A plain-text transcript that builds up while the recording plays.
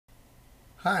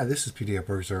Hi, this is PD at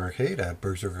BurgZerg at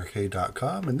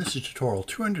BurgZergArcade.com, and this is tutorial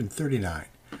 239.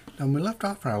 Now, when we left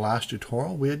off in our last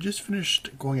tutorial, we had just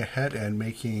finished going ahead and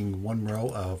making one row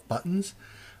of buttons,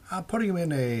 putting them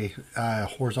in a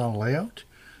horizontal layout,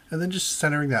 and then just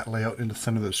centering that layout in the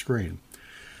center of the screen.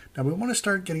 Now, we want to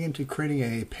start getting into creating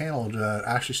a panel to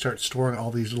actually start storing all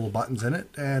these little buttons in it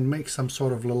and make some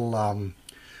sort of little, well,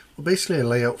 basically a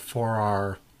layout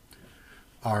for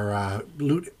our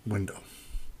loot window.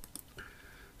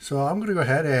 So I'm going to go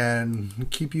ahead and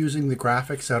keep using the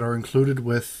graphics that are included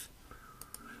with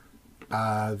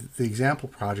the example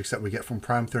projects that we get from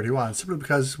Prime 31, simply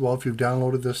because, well, if you've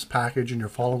downloaded this package and you're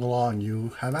following along,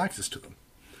 you have access to them.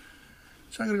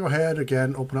 So I'm going to go ahead,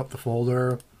 again, open up the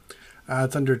folder.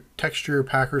 It's under Texture,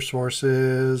 Packer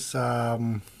Sources.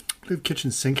 I believe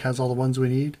Kitchen Sink has all the ones we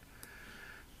need.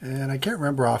 And I can't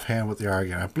remember offhand what they are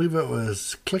again. I believe it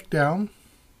was Click Down.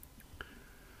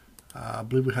 I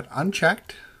believe we had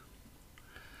Unchecked.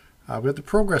 We have the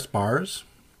progress bars.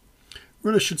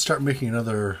 Really should start making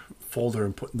another folder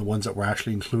and putting the ones that we're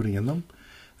actually including in them.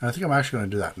 And I think I'm actually going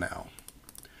to do that now.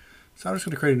 So I'm just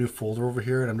going to create a new folder over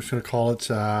here, and I'm just going to call it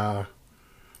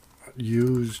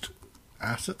Used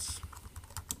Assets.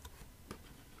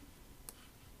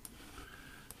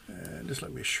 And just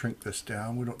let me shrink this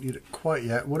down. We don't need it quite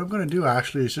yet. What I'm going to do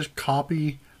actually is just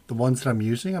copy the ones that I'm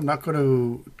using. I'm not going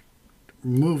to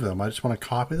remove them. I just want to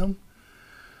copy them.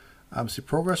 See,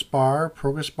 progress bar,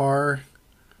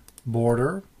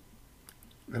 border,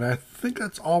 and I think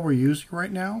that's all we're using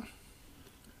right now.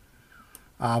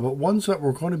 But ones that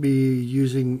we're going to be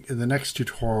using in the next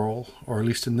tutorial, or at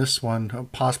least in this one,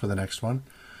 possibly the next one,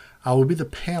 will be the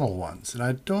panel ones. And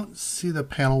I don't see the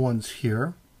panel ones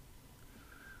here.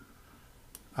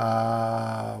 Here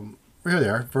they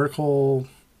are: vertical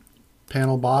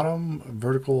panel bottom,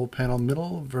 vertical panel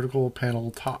middle, vertical panel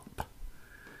top.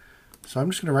 So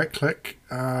I'm just going to right click,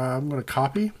 I'm going to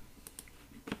copy,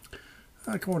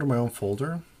 I come over to my own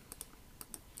folder,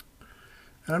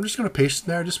 and I'm just going to paste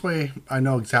in there, this way I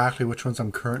know exactly which ones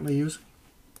I'm currently using.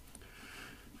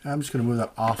 And I'm just going to move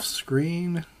that off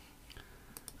screen,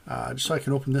 just so I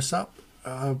can open this up,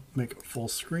 make it full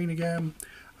screen again.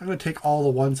 I'm going to take all the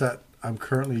ones that I'm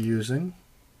currently using,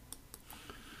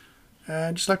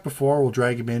 and just like before, we'll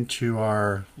drag them into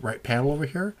our right panel over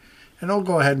here. And I'll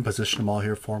go ahead and position them all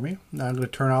here for me. Now I'm going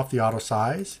to turn off the auto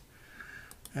size.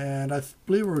 And I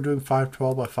believe we're doing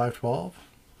 512 by 512.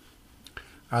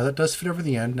 That does fit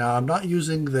everything in. Now I'm not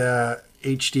using the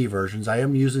HD versions. I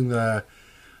am using the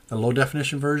low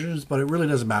definition versions, but it really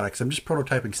doesn't matter because I'm just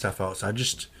prototyping stuff out. So I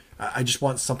just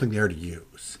want something there to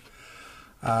use.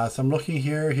 So I'm looking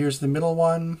here. Here's the middle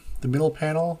one, the middle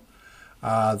panel,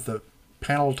 the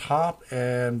panel top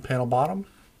and panel bottom.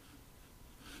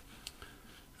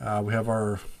 We have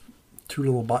our two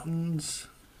little buttons,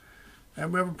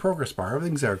 and we have a progress bar.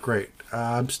 Everything's there, great.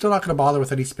 I'm still not going to bother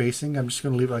with any spacing. I'm just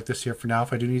going to leave it like this here for now.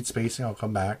 If I do need spacing, I'll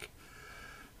come back.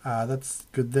 That's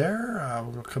good there.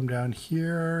 We're going to come down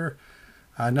here.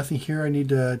 Nothing here I need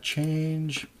to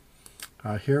change.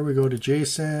 Here we go to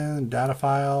JSON, data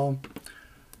file.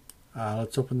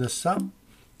 Let's open this up.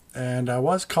 And I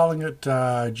was calling it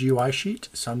GUI sheet,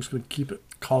 so I'm just going to keep it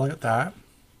calling it that.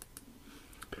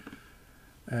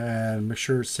 And make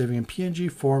sure it's saving in PNG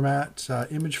format,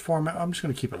 image format. I'm just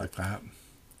going to keep it like that.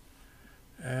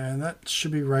 And that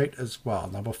should be right as well.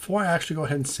 Now, before I actually go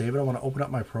ahead and save it, I want to open up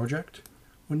my project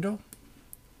window.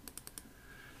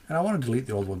 And I want to delete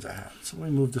the old ones I had. So let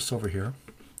me move this over here.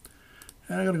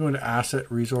 And I'm going to go into Asset,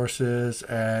 Resources,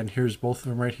 and here's both of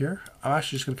them right here. I'm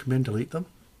actually just going to come in and delete them.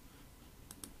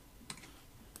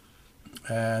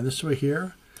 And this way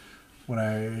here, when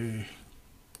I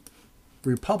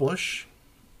republish,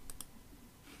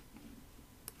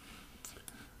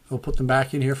 I'll put them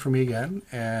back in here for me again,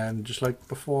 and just like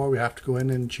before, we have to go in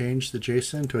and change the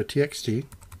JSON to a TXT.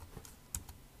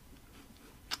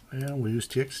 And we'll use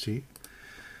TXT.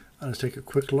 I'll just take a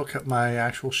quick look at my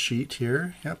actual sheet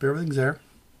here. Yep, everything's there.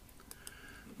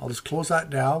 I'll just close that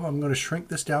down. I'm going to shrink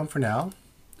this down for now.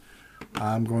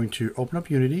 I'm going to open up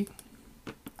Unity.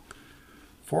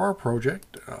 For our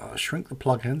project, shrink the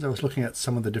plugins. I was looking at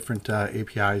some of the different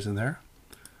APIs in there.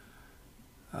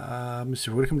 Let me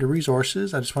see, we're going to come to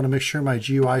resources. I just want to make sure my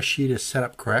GUI sheet is set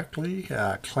up correctly.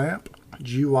 Clamp,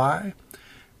 GUI,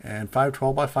 and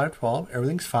 512 by 512.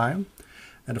 Everything's fine.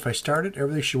 And if I start it,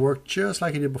 everything should work just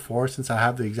like it did before, since I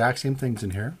have the exact same things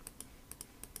in here.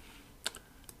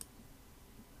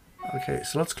 Okay,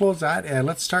 so let's close that and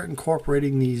let's start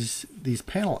incorporating these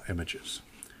panel images.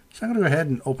 So I'm going to go ahead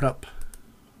and open up,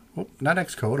 not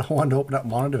Xcode, I wanted to open up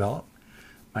MonoDevelop.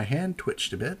 My hand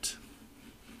twitched a bit.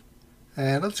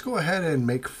 And let's go ahead and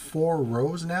make 4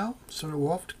 rows now. So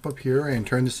we'll have to come up here and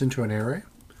turn this into an array.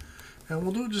 And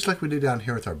we'll do it just like we did down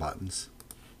here with our buttons.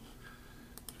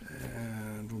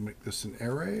 And we'll make this an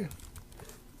array.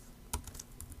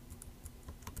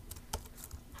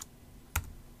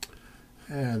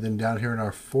 And then down here in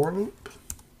our for loop,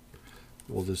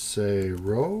 we'll just say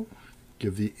row,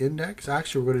 give the index.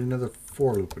 Actually, we're going to do another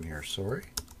for loop in here, sorry.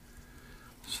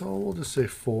 So we'll just say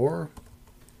for,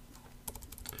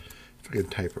 if I can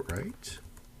type it right.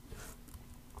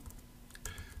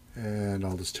 And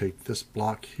I'll just take this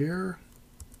block here,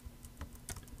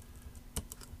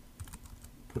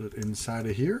 put it inside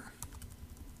of here.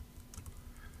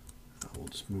 We'll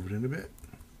just move it in a bit.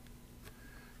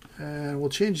 And we'll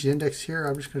change the index here.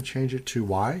 I'm just going to change it to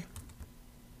Y.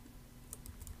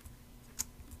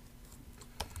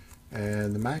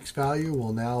 And the max value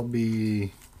will now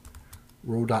be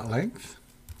row.length.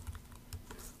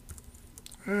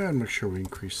 And make sure we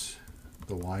increase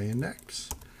the Y index.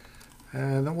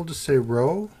 And then we'll just say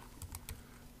row,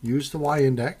 use the Y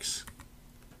index.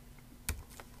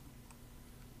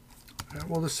 And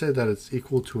we'll just say that it's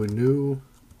equal to a new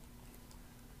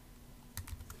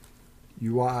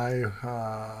UI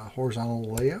horizontal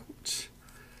layout,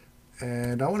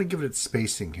 and I want to give it its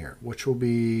spacing here, which will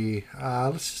be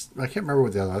I can't remember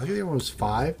what the other. I think the other one was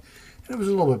 5, and it was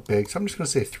a little bit big, so I'm just going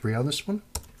to say 3 on this one.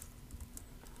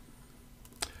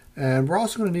 And we're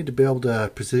also going to need to be able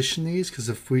to position these, because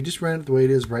if we just ran it the way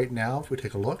it is right now, if we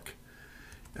take a look,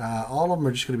 all of them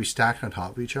are just going to be stacked on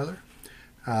top of each other.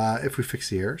 If we fix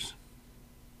the errors,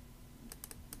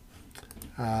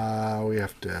 we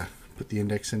have to put the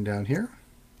index in down here.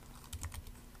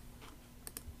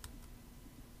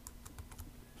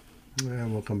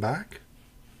 And we'll come back.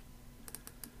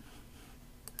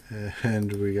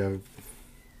 And we have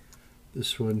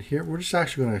this one here. We're just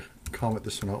actually going to comment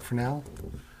this one out for now.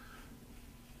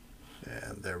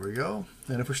 And there we go.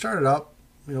 And if we start it up,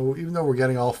 you know, even though we're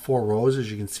getting all 4 rows, as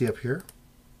you can see up here,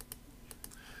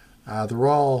 they're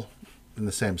all in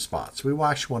the same spot. So we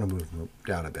actually want to move them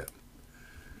down a bit.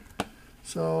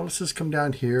 So let's just come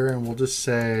down here and we'll just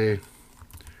say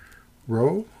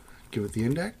row, give it the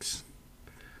index,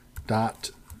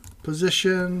 dot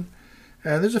position,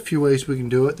 and there's a few ways we can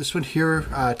do it. This one here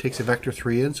takes a vector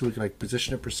 3 in, so we can like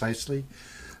position it precisely.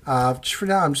 Just for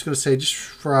now, I'm just going to say just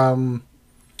from,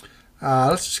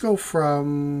 let's just go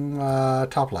from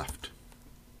top left.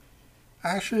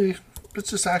 Actually,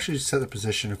 let's just actually set the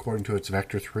position according to its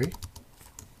vector 3.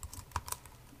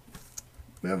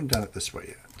 We haven't done it this way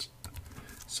yet.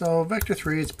 So vector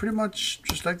 3 is pretty much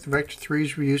just like the vector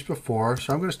 3s we used before.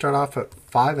 So I'm going to start off at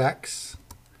 5x,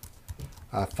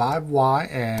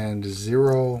 5y, and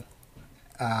 0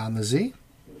 on the z.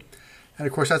 And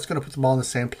of course that's going to put them all in the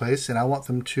same place, and I want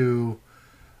them to,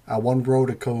 one row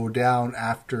to go down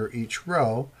after each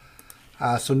row.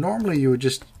 So normally you would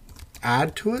just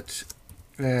add to it,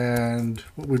 and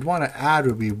what we'd want to add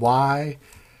would be y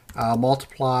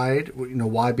multiplied, you know,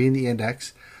 y being the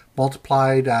index,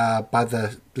 multiplied by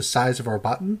the size of our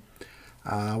button,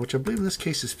 which I believe in this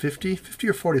case is 50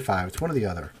 or 45. It's one or the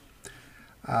other.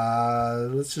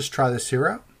 Let's just try this here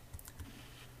out.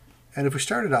 And if we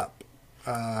start it up,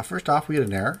 first off we get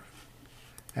an error,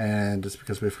 and it's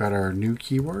because we've got our new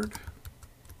keyword.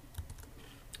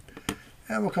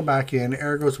 And we'll come back in,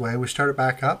 error goes away, we start it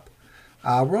back up.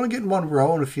 We're only getting 1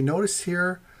 row, and if you notice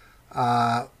here,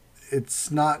 it's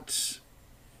not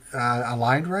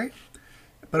aligned right.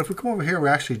 But if we come over here, we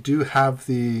actually do have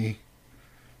the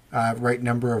right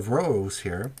number of rows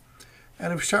here.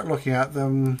 And if we start looking at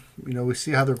them, you know, we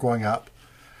see how they're going up.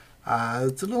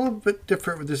 It's a little bit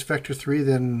different with this vector 3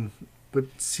 than what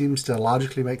seems to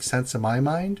logically make sense in my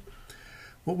mind.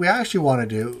 What we actually want to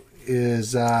do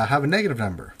is have a negative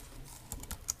number.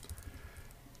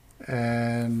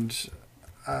 And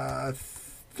I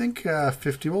think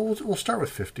 50, we'll start with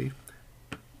 50.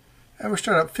 And we'll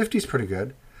start up, 50 is pretty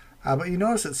good. But you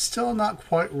notice it's still not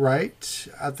quite right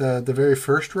at the very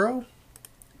first row.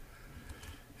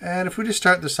 And if we just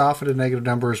start this off at a negative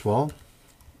number as well,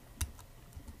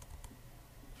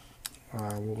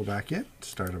 we'll go back in,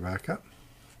 start it back up.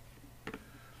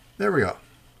 There we go.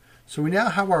 So we now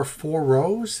have our 4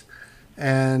 rows,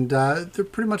 and they're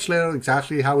pretty much laid out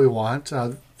exactly how we want.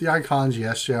 The icons,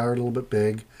 yes, they are a little bit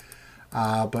big,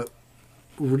 but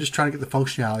we're just trying to get the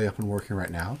functionality up and working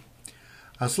right now.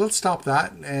 So let's stop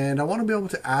that, and I want to be able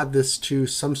to add this to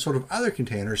some sort of other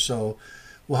container. So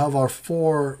we'll have our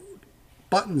 4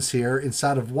 buttons here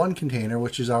inside of one container,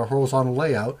 which is our horizontal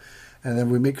layout, and then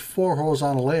we make 4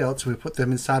 horizontal layouts, and we put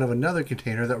them inside of another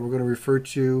container that we're going to refer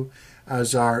to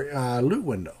as our loot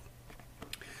window.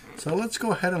 So let's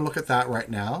go ahead and look at that right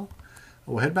now.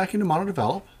 We'll head back into Mono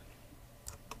Develop.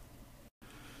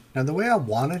 Now the way I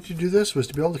wanted to do this was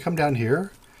to be able to come down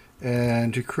here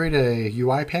and to create a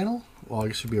UI panel. Well, I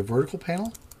guess it would be a vertical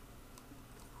panel.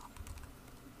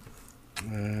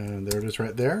 And there it is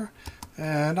right there.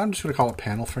 And I'm just going to call it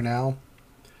panel for now.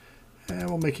 And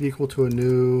we'll make it equal to a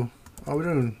new, oh, we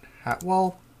don't have,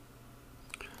 well,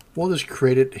 we'll just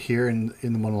create it here in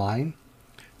the one line.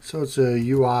 So it's a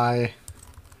UI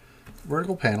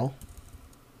vertical panel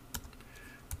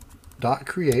dot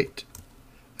create.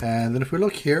 And then if we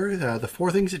look here, the four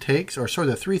things it takes, or sorry,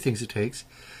 the three things it takes,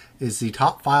 is the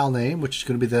top file name, which is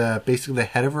going to be basically the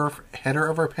header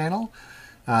of our panel.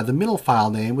 The middle file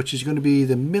name, which is going to be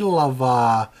the middle of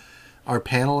our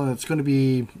panel, and it's going to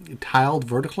be tiled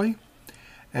vertically.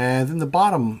 And then the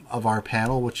bottom of our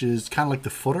panel, which is kind of like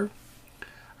the footer.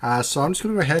 So I'm just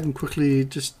going to go ahead and quickly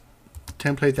just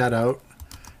template that out.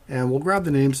 And we'll grab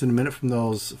the names in a minute from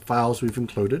those files we've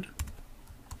included.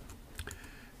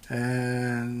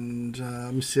 And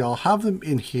let me see, I'll have them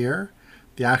in here,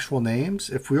 the actual names.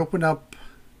 If we open up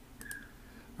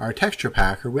our texture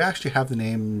packer, we actually have the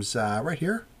names right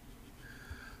here.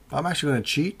 But I'm actually going to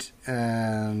cheat,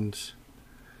 and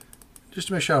just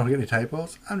to make sure I don't get any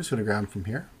typos, I'm just going to grab them from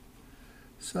here.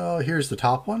 So here's the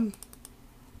top one.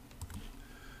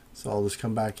 So I'll just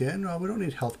come back in. Well, we don't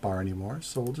need health bar anymore,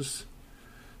 so we'll just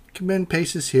come in,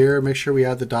 paste this here, make sure we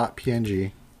add the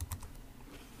 .png.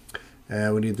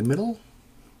 And we need the middle,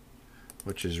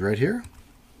 which is right here.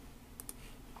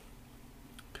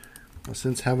 Well,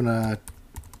 since having a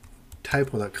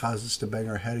typo that causes us to bang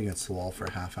our head against the wall for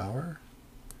a half hour.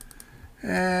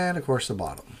 And of course the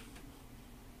bottom.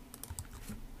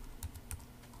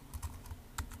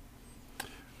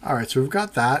 Alright, so we've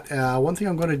got that. One thing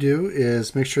I'm going to do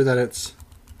is make sure that it's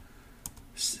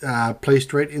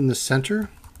placed right in the center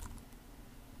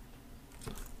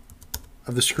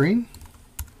of the screen.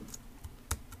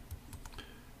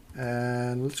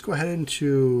 And let's go ahead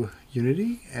into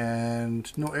Unity,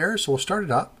 and no error, so we'll start it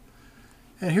up.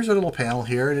 And here's our little panel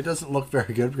here, and it doesn't look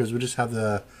very good because we just have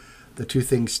the two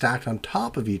things stacked on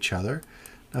top of each other.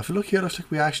 Now if you look here, it looks like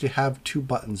we actually have two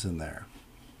buttons in there.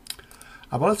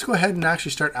 But let's go ahead and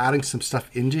actually start adding some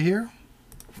stuff into here.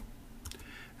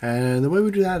 And the way we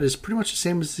do that is pretty much the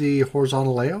same as the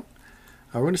horizontal layout.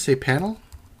 We're going to say panel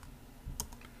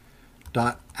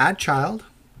dot add child.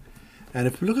 And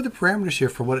if we look at the parameters here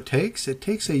for what it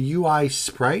takes a UI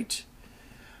sprite.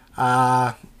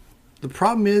 The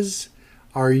problem is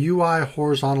our UI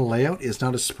horizontal layout is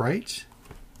not a sprite.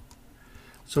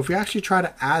 So if we actually try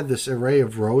to add this array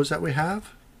of rows that we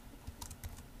have,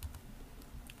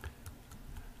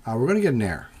 we're going to get an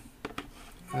error.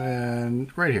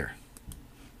 And right here.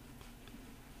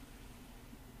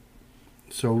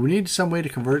 So we need some way to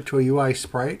convert it to a UI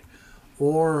sprite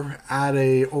or add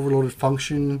a overloaded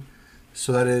function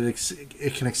so that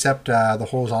it can accept the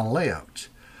horizontal layout.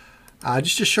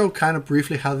 Just to show kind of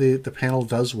briefly how the panel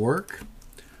does work,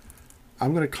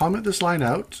 I'm going to comment this line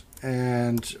out,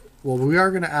 and well, we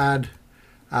are going to add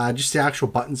just the actual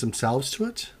buttons themselves to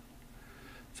it.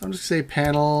 So I'm just going to say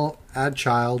panel add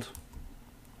child,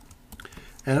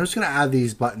 and I'm just going to add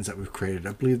these buttons that we've created.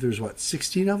 I believe there's what,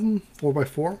 16 of them,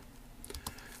 4x4,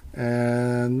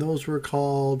 and those were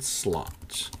called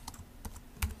slot.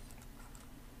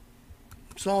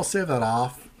 So I'll save that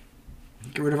off,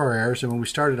 get rid of our errors, and when we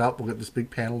start it up, we'll get this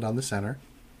big panel down the center.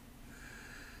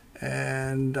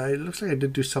 And it looks like I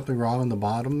did do something wrong on the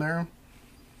bottom there.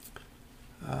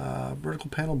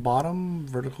 Vertical panel bottom,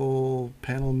 vertical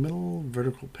panel middle,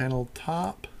 vertical panel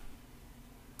top.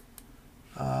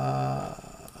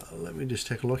 Let me just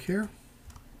take a look here.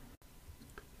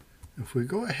 If we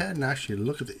go ahead and actually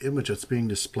look at the image that's being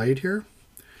displayed here,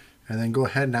 and then go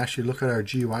ahead and actually look at our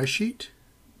GUI sheet.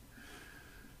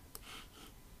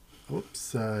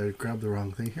 Oops, I grabbed the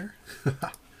wrong thing here.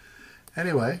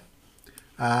 Anyway,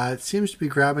 it seems to be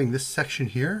grabbing this section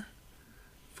here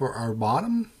for our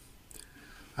bottom.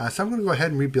 So I'm going to go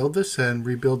ahead and rebuild this and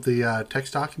rebuild the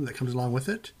text document that comes along with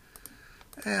it.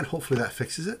 And hopefully that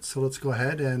fixes it. So let's go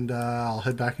ahead and I'll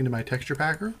head back into my texture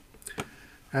packer.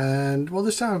 And well,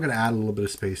 this time I'm going to add a little bit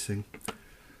of spacing.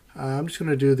 I'm just going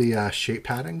to do the shape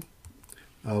padding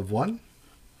of 1.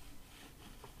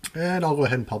 And I'll go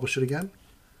ahead and publish it again.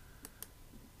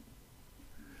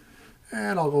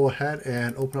 And I'll go ahead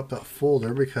and open up that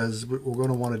folder, because what we're going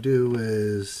to want to do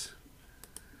is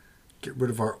get rid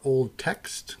of our old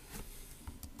text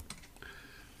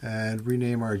and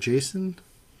rename our JSON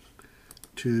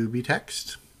to be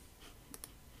text.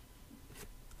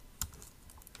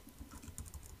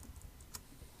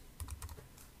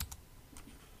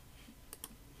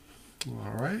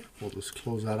 All right, we'll just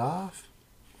close that off.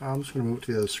 I'm just going to move it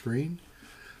to the other screen.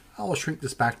 I'll shrink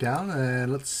this back down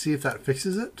and let's see if that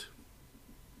fixes it.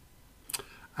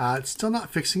 It's still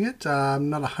not fixing it. I'm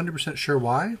not 100% sure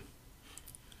why.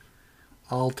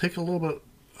 I'll take a little bit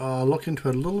look into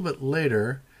it a little bit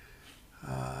later.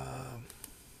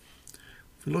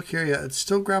 If we look here, yeah, it's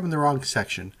still grabbing the wrong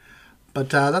section. But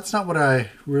that's not what I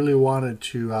really wanted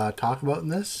to talk about in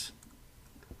this.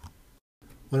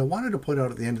 What I wanted to point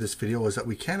out at the end of this video was that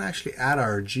we can actually add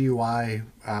our GUI,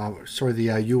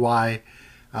 UI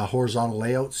horizontal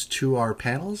layouts to our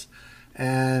panels.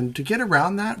 And to get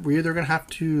around that, we're either going to have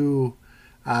to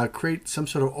create some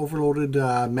sort of overloaded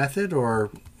method or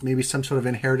maybe some sort of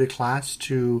inherited class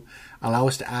to allow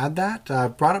us to add that.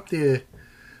 I've brought up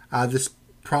this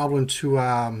problem to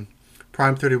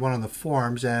Prime31 on the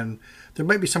forums, and there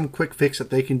might be some quick fix that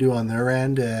they can do on their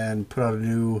end and put out a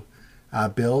new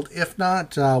build. If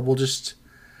not, we'll just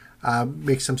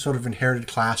make some sort of inherited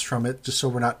class from it, just so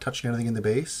we're not touching anything in the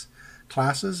base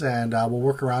classes, and we'll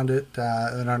work around it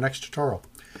in our next tutorial.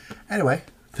 Anyway,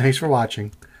 thanks for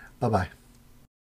watching. Bye-bye.